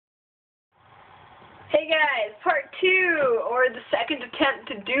Hey guys, part 2, or the second attempt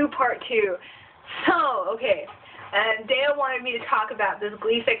to do part 2. So, okay, Dale wanted me to talk about this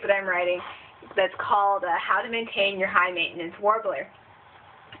Glee fic that I'm writing that's called How to Maintain Your High Maintenance Warbler.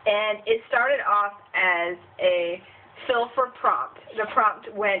 And it started off as a fill for prompt. The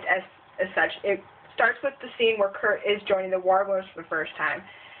prompt went as such. It starts with the scene where Kurt is joining the Warblers for the first time.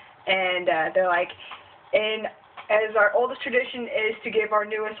 And they're like, as our oldest tradition is to give our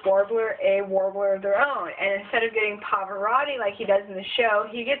newest Warbler a Warbler of their own. And instead of getting Pavarotti like he does in the show,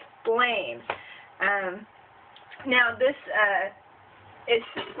 he gets Blaine. Now this,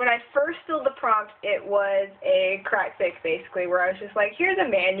 when I first filled the prompt, it was a crack fic basically, where I was just like, here's a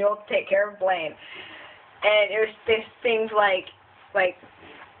manual to take care of Blaine. And it was things like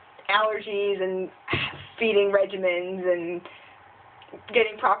allergies and feeding regimens and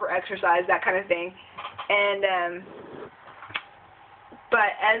getting proper exercise, that kind of thing. And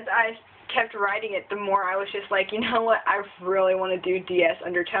but as I kept writing it, the more I was just like, you know what, I really want to do DS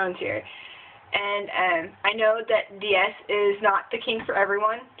undertones here. And I know that DS is not the kink for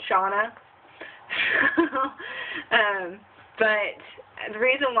everyone, Shauna. But the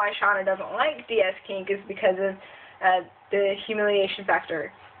reason why Shauna doesn't like DS kink is because of the humiliation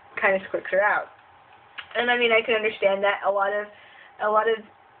factor kind of squicks her out. And I mean, I can understand that. A lot of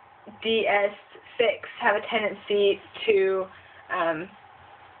DS fics have a tendency to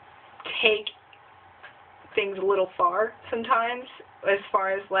take things a little far sometimes, as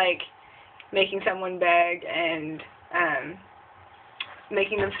far as like making someone beg and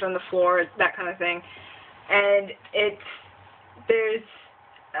making them sit on the floor, that kind of thing. And there's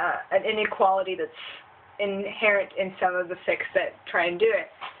an inequality that's inherent in some of the fics that try and do it.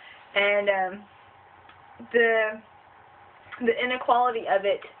 And the inequality of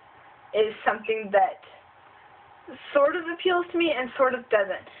it is something that sort of appeals to me and sort of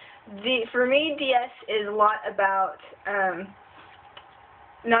doesn't. For me, DS is a lot about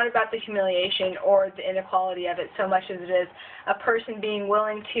not about the humiliation or the inequality of it so much as it is a person being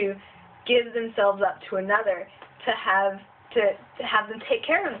willing to give themselves up to another to have them take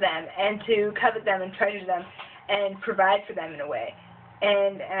care of them and to covet them and treasure them and provide for them in a way.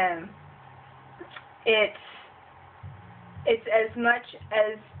 And it's as much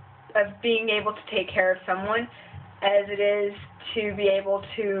as of being able to take care of someone as it is to be able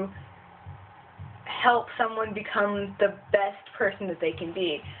to help someone become the best person that they can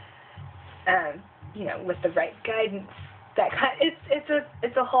be. You know, with the right guidance.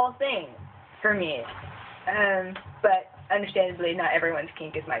 It's a whole thing for me. But understandably, not everyone's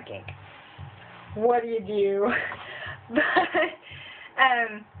kink is my kink. What do you do?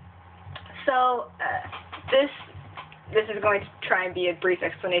 So this is going to try and be a brief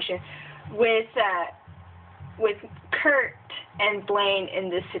explanation. With Kurt and Blaine in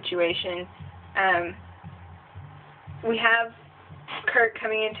this situation, we have Kurt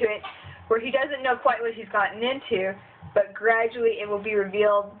coming into it where he doesn't know quite what he's gotten into, but gradually it will be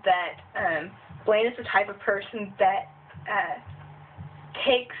revealed that Blaine is the type of person that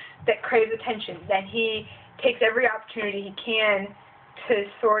craves attention, that he takes every opportunity he can to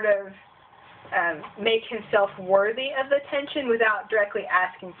sort of make himself worthy of the attention without directly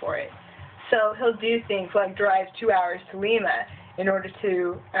asking for it. So he'll do things like drive 2 hours to Lima in order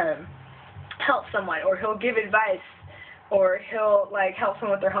to help someone, or he'll give advice, or he'll like help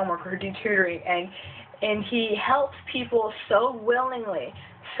someone with their homework or do tutoring, and he helps people so willingly,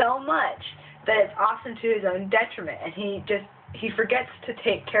 so much that it's often to his own detriment, and he forgets to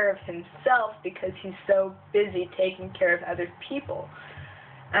take care of himself because he's so busy taking care of other people.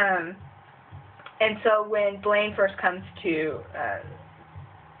 And so when Blaine first comes to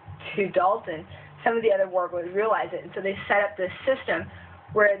Dalton, some of the other Warblers realize it, and so they set up this system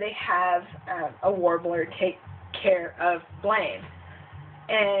where they have a Warbler take care of Blaine.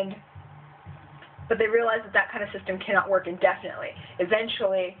 But they realize that kind of system cannot work indefinitely.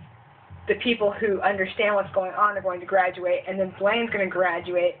 Eventually, the people who understand what's going on are going to graduate, and then Blaine's going to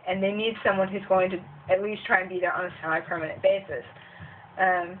graduate, and they need someone who's going to at least try and be there on a semi-permanent basis.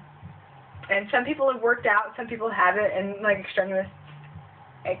 And some people have worked out, some people haven't, and like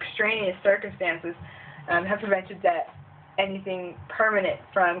extraneous circumstances have prevented anything permanent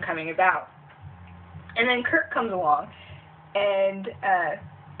from coming about. And then Kurt comes along, and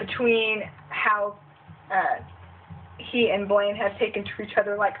between how he and Blaine have taken to each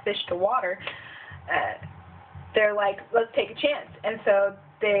other like fish to water, they're like, let's take a chance. And so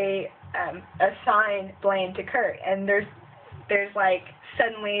they assign Blaine to Kurt, and there's like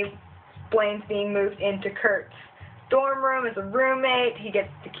suddenly Blaine's being moved into Kurt's dorm room as a roommate. He gets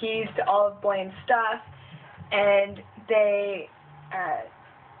the keys to all of Blaine's stuff, and they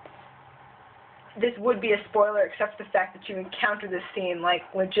this would be a spoiler except for the fact that you encounter this scene, like,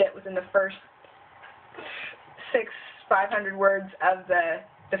 legit within the first 500 words of the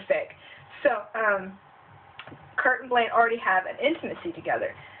fic. So, Kurt and Blaine already have an intimacy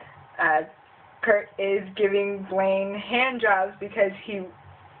together. Kurt is giving Blaine hand jobs because he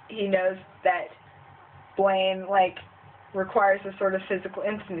knows that Blaine, like, requires a sort of physical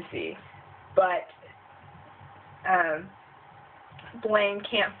intimacy, but Blaine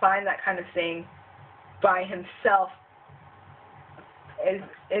can't find that kind of thing by himself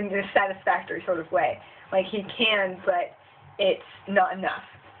in a satisfactory sort of way. Like, he can, but it's not enough.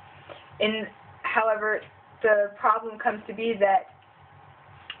 However, the problem comes to be that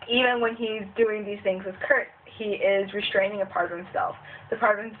even when he's doing these things with Kurt, he is restraining a part of himself. The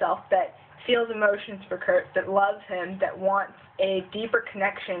part of himself that feels emotions for Kurt, that loves him, that wants a deeper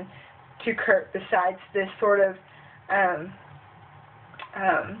connection to Kurt besides this sort of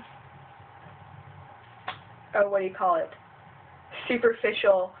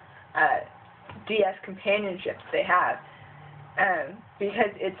superficial DS companionship that they have,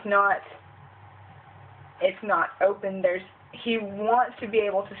 because it's not open. He wants to be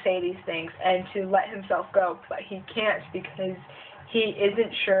able to say these things and to let himself go, but he can't because he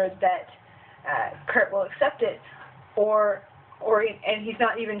isn't sure that Kurt will accept it, and he's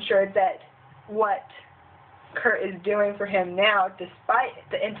not even sure that what Kurt is doing for him now, despite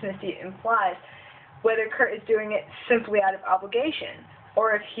the intimacy it implies, whether Kurt is doing it simply out of obligation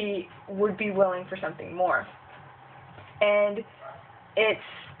or if he would be willing for something more. And it's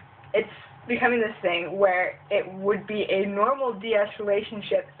becoming this thing where it would be a normal DS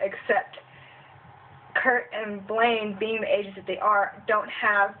relationship, except Kurt and Blaine, being the ages that they are, don't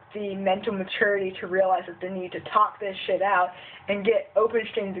have the mental maturity to realize that they need to talk this shit out and get open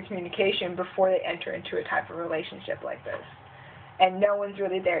streams of communication before they enter into a type of relationship like this. And no one's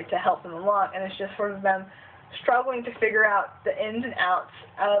really there to help them along, and it's just sort of them struggling to figure out the ins and outs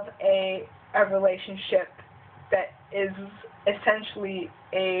of a relationship that is essentially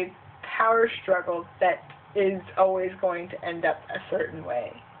a power struggle that is always going to end up a certain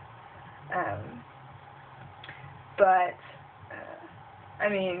way. But I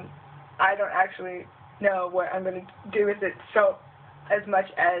mean, I don't actually know what I'm going to do with it so as much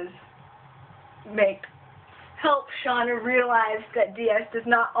as help Shauna realize that DS does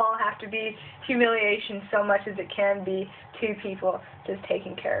not all have to be humiliation so much as it can be two people just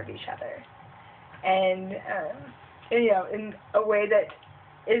taking care of each other. And, in a way that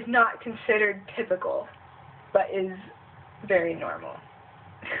is not considered typical, but is very normal.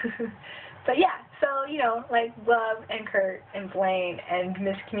 But yeah, so, like Love and Kurt and Blaine and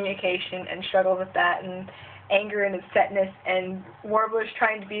miscommunication and struggle with that and anger and upsetness, and Warbler's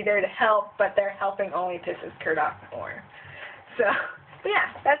trying to be there to help, but their helping only pisses Kurt off more. So, but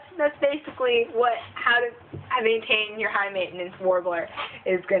yeah, that's basically how to maintain your high maintenance Warbler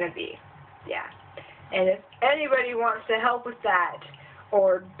is going to be. Yeah. And if anybody wants to help with that,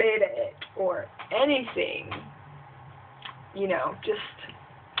 or beta it, or anything, just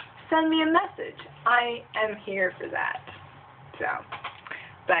send me a message. I am here for that. So,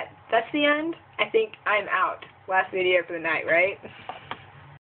 but that's the end. I think I'm out. Last video for the night, right?